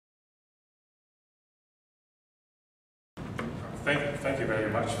Thank you very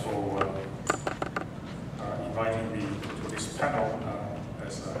much for inviting me to this panel.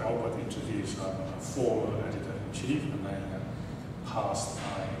 As Albert introduced, I'm a former editor-in-chief and then past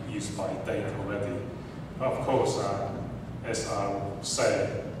my use-by date already. But of course, as I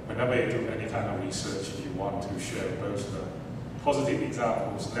say, whenever you do any kind of research, you want to share both the positive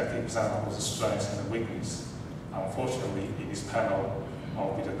examples, negative examples, the strengths and the weakness. Unfortunately, in this panel,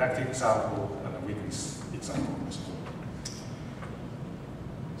 I'll be the negative example and the weakness example as well.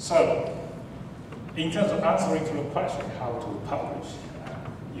 So, in terms of answering to the question how to publish,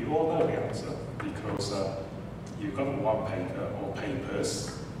 you all know the answer because you've got one paper or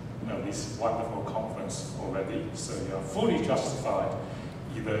papers, this wonderful conference already, so you are fully justified.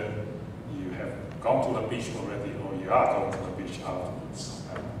 Either you have gone to the beach already or you are going to the beach afterwards.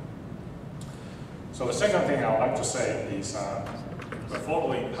 So the second thing I would like to say is the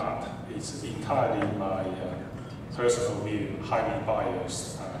following part is entirely my personal view, highly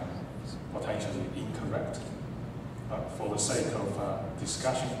biased, potentially incorrect. But for the sake of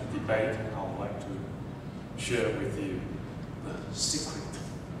discussion and debate, I would like to share with you the secret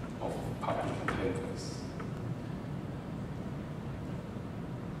of publishing papers.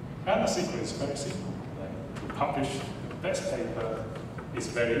 And the secret is very simple. To publish the best paper is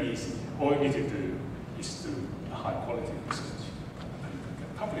very easy. All you need to do is do a high quality research and the paper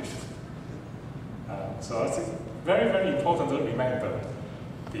get published. So I think very, very important to remember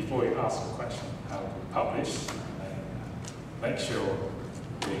before you ask the question how to publish, make sure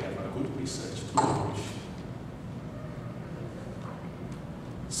we have a good research to publish.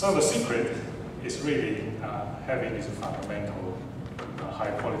 So the secret is really having this fundamental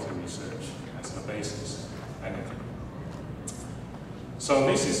high quality research as the basis of anything. So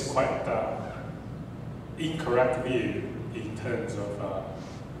this is quite incorrect view in terms of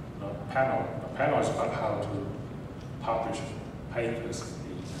the panel. The panel is about how to publish papers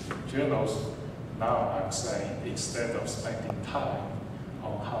in journals. Now I'm saying instead of spending time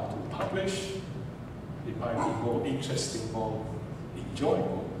on how to publish, it might be more interesting, more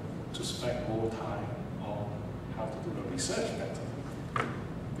enjoyable to spend more time on how to do the research better.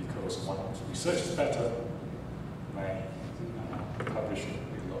 Because once research is better, then publishing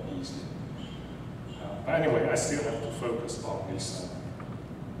is a lot easier. But anyway, I still have to focus on this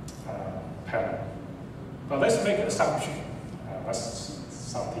panel. But let's make an assumption. That's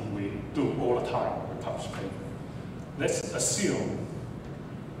something we do all the time when we publish paper. Let's assume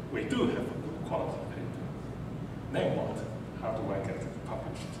we do have a good quality paper. Then what? How do I get it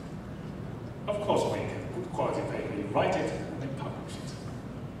published? Of course, when you have a good quality paper, you write it and then publish it.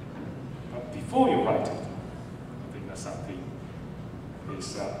 But before you write it, I think that's something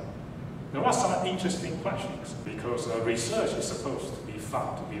is there are some interesting questions because research is supposed to be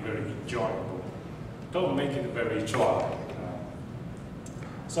fun, to be very enjoyable. Don't make it very dry.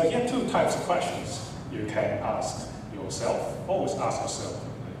 So here are two types of questions you can ask yourself. Always ask yourself.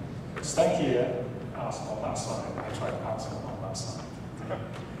 Stand here, ask on that side. I try to answer on that side.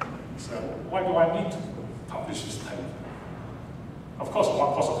 So why do I need to publish this paper? Of course,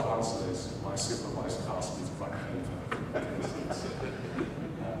 one possible answer is my supervisor asked me to write a paper.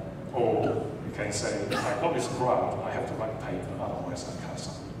 Or you can say, if I got this grant, I have to write a paper, otherwise I can't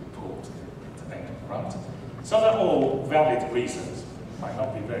submit a report at the end of the grant. So they're all valid reasons. Might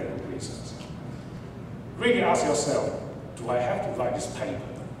not be very good reasons. Really ask yourself, do I have to write this paper?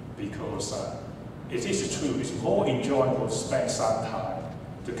 Because it is true, it's more enjoyable to spend some time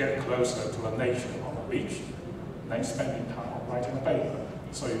to get closer to a nature on the beach than spending time on writing a paper.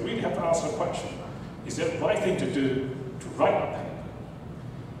 So you really have to ask the question, is it the right thing to do to write a paper?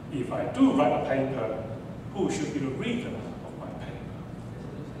 If I do write a paper, who should be the reader of my paper?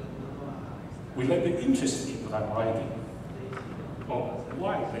 Will they be interested in what I'm writing? Or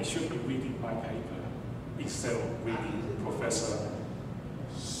why they should be reading my paper instead of reading Professor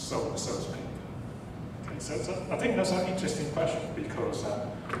so-and-so's paper? Okay, so I think that's an interesting question because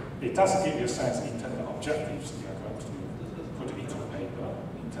it does give you a sense in terms of objectives you are going to put into the paper,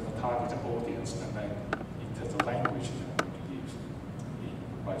 in terms of target audience, and then in terms of language you are going to use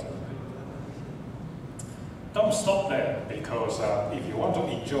in writing the paper. Don't stop there because if you want to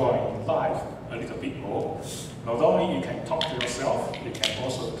enjoy life a little bit more, not only you can talk to yourself, you can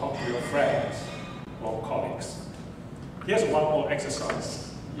also talk to your friends or colleagues. Here's one more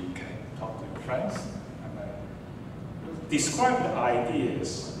exercise. You can talk to your friends and describe the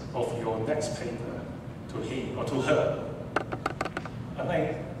ideas of your next paper to him or to her. And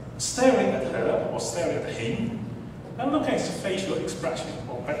then staring at her or staring at him, and look at his facial expression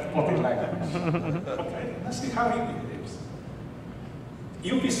or body language. Okay, let's see how he is.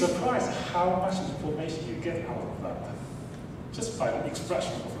 You'll be surprised how much information you get out of that. just by the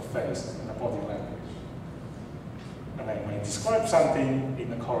expression of the face and the body language. And then when you describe something in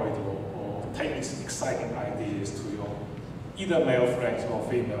the corridor or take these exciting ideas to your either male friends or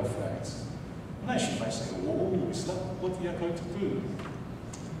female friends, and then she might say, "Oh, is that what you are going to do?"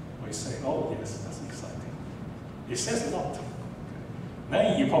 Or you say, "Oh, yes, that's exciting." It says a lot.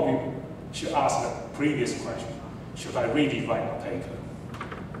 Then you probably should ask the previous question, should I really write a paper?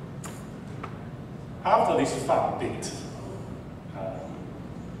 After this fun bit,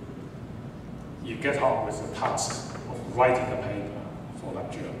 you get on with the task of writing the paper for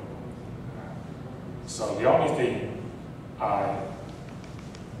that journal. So the only thing I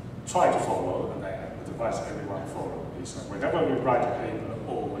try to follow, and I advise everyone to follow, is that whenever we write a paper,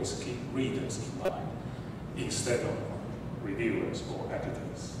 always keep readers in mind instead of reviewers or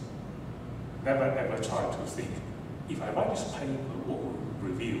editors. Never ever try to think, if I write this paper, what will the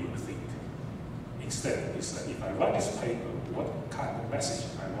reviewer think? Instead, it's that if I write this paper, what kind of message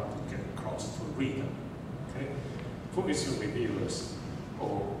I want to get across to a reader. Okay? Put this to reviewers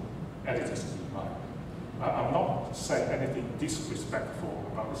or editors in mind. I'm not saying anything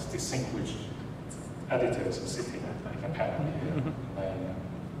disrespectful about this distinguished editors sitting in the panel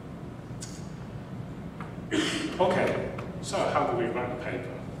here. Okay, so how do we write a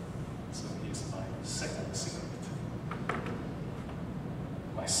paper? So here's my second secret.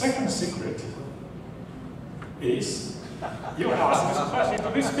 My second secret is you ask this question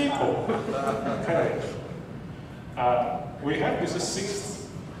to these people. Okay. We have this sixth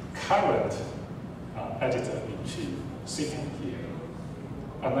current editor-in-chief sitting here,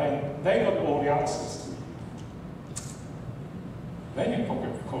 and they got all the answers to it. Then you probably,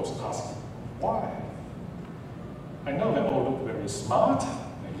 of course, ask, why? I know they all look very smart,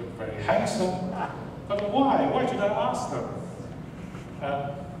 they look very handsome, but why? Why should I ask them?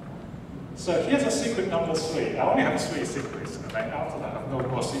 So here's a secret number 3. I only have 3 secrets, and then after that I have no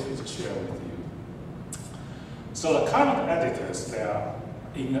more secrets to share with you. So the current editors, they are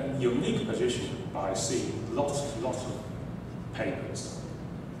in a unique position by seeing lots of papers.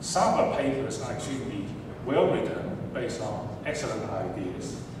 Some of the papers are extremely well written, based on excellent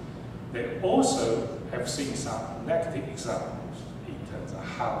ideas. They also have seen some negative examples in terms of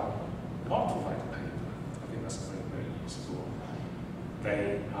how not to write a paper. I think that's very, very useful.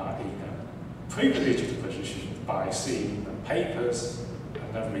 They are in a privileged position by seeing the papers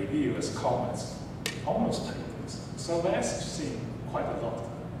and the reviewers' comments on those papers. So they're seeing quite a lot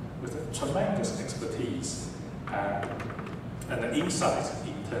with a tremendous expertise and the insight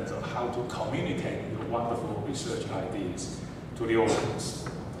in terms of how to communicate your wonderful research ideas to the audience.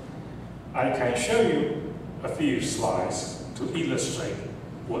 I can show you a few slides to illustrate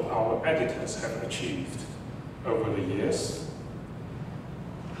what our editors have achieved over the years.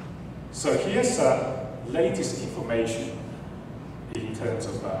 So here's the latest information in terms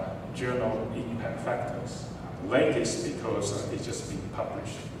of journal impact factors. Latest because it's just been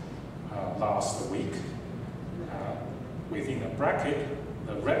published last week. Within a bracket,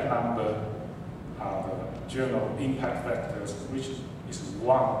 the red number are the journal impact factors, which is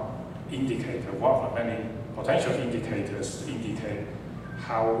one indicator, one of many potential indicators to indicate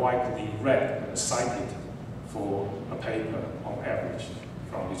how widely read and cited for a paper on average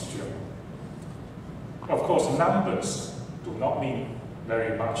from this journal. Of course, numbers do not mean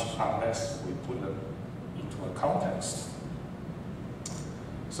very much unless we put them into a context.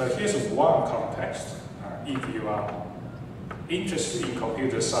 So here's one context. If you are interested in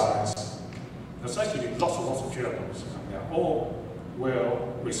computer science, there's actually lots of journals, and they're all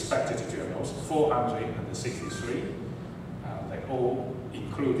well-respected journals, 463. They're all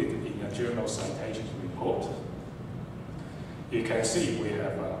included in a journal citation report. You can see we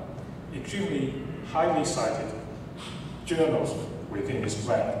have extremely highly cited journals within this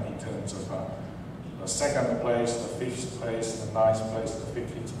rank in terms of the 2nd place, the 5th place, the 9th place, the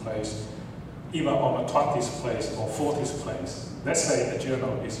 15th place, even on the 20th place or 40th place. Let's say a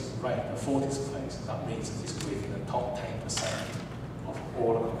journal is ranked the 40th place. That means it's within the top 10% of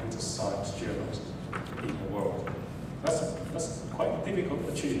all the computer science journals in the world. That's quite difficult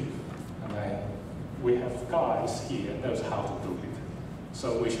to achieve. And then we have guys here that knows how to do it.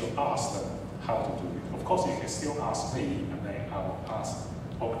 So we should ask them how to do it. Of course, you can still ask me, and then I will ask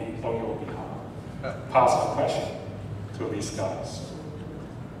on your behalf, pass the question to these guys.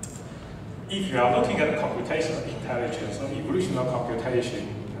 If you are looking at computational intelligence or evolutionary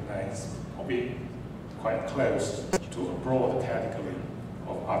computation, then it's probably quite close to a broad category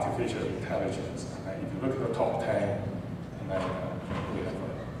of artificial intelligence. And then if you look at the top 10, and then we have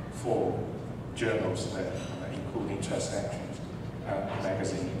 4 journals there, including chess entries and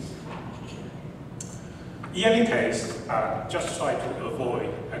magazines. In any case, just try to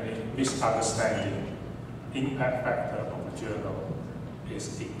avoid any misunderstanding. Impact factor of a journal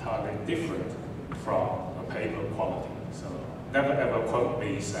is entirely different from a paper quality. So never ever quote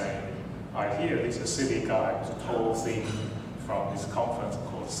me saying, I hear this a silly guy who's a tall thing from this conference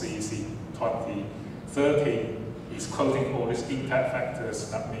called CEC 2030 is quoting all these impact factors.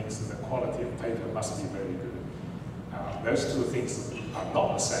 That means that the quality of paper must be very good. Those two things are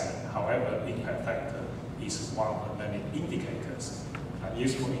not the same. However, impact factor is one of many indicators,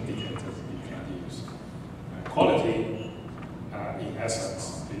 useful indicators you can use. Quality, in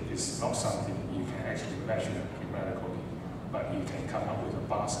essence, is not something you can actually measure numerically, but you can come up with a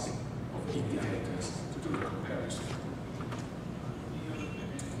basket of indicators to do the comparison.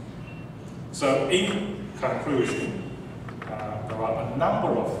 So in conclusion, there are a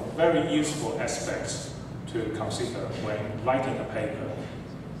number of very useful aspects to consider when writing a paper.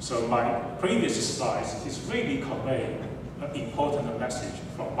 So my previous slides is really conveying an important message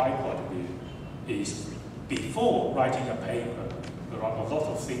from my point of view, is before writing a paper, there are a lot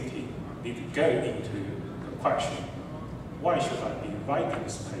of thinking need to go into the question, why should I be writing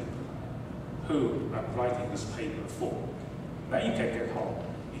this paper? Who I'm writing this paper for? Then you can get home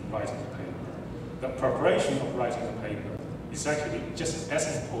in writing the paper. The preparation of writing the paper is actually just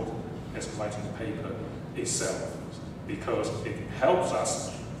as important as writing the paper itself, because it helps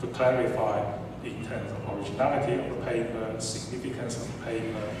us to clarify in terms of originality of the paper, significance of the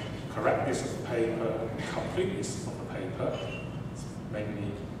paper, correctness of the paper, completeness of the paper,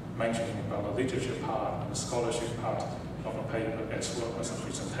 mainly mentioning about the literature part and the scholarship part of a paper, as well as the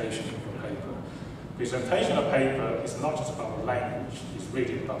presentation of the paper. Presentation of paper is not just about the language, it's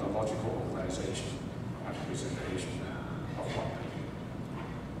really about the logical organization and presentation of one paper.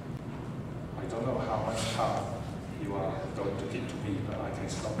 I don't know how much time you are going to give to me, but I can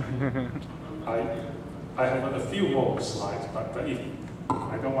stop. I have a few more slides, but if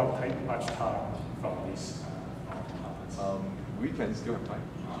I don't want to take much time from this. We can still have time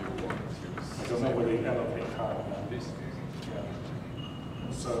if you want to. I don't know whether you allocate time. This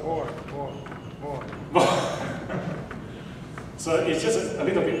Yeah. So more. So it's just a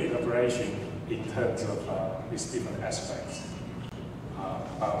little bit elaboration in terms of these different aspects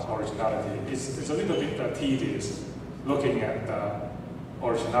about originality. It's a little bit tedious looking at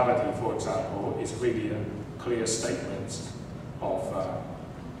originality, for example. It's really a clear statement of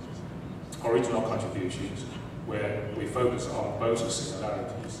original contributions where we focus on both the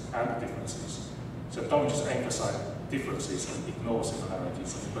similarities and the differences. So don't just emphasize differences and ignore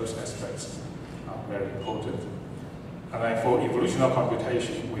similarities. Both aspects are very important. And then for evolutionary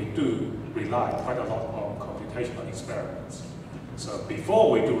computation, we do rely quite a lot on computational experiments. So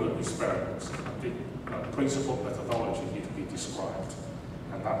before we do the experiments, the principal methodology needs to be described.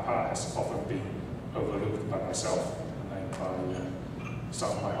 And that part has often been overlooked by myself and by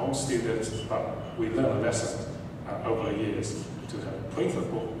some of my own students, but we learn a lesson over the years to have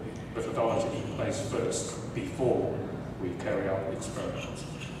principal methodology in place first before we carry out experiments.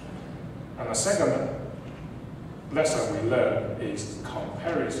 And the second lesson we learn is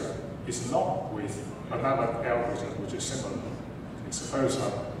comparison is not with another algorithm which is similar. Suppose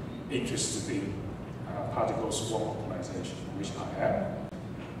I'm interested in particle swarm optimization, which I am.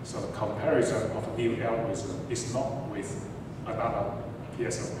 So the comparison of a new algorithm is not with another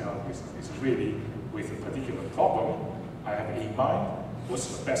PSO algorithm. It's really with a particular problem I have in mind. What's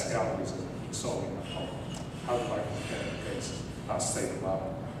the best algorithm in solving the problem? How do I compare against that state of art?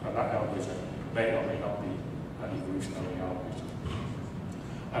 And that algorithm may or may not be an evolutionary algorithm.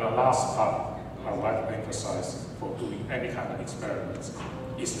 And the last part I would like to emphasize for doing any kind of experiments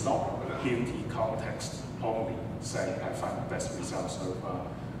is not beauty context only, saying I find the best results so far.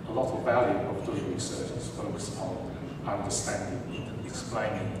 A lot of value of doing research is focused on understanding and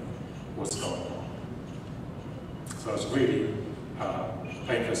explaining what's going on. So it's really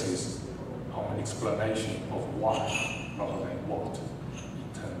emphasis on the explanation of why rather than what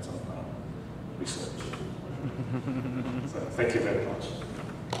in terms of research. So thank you very much.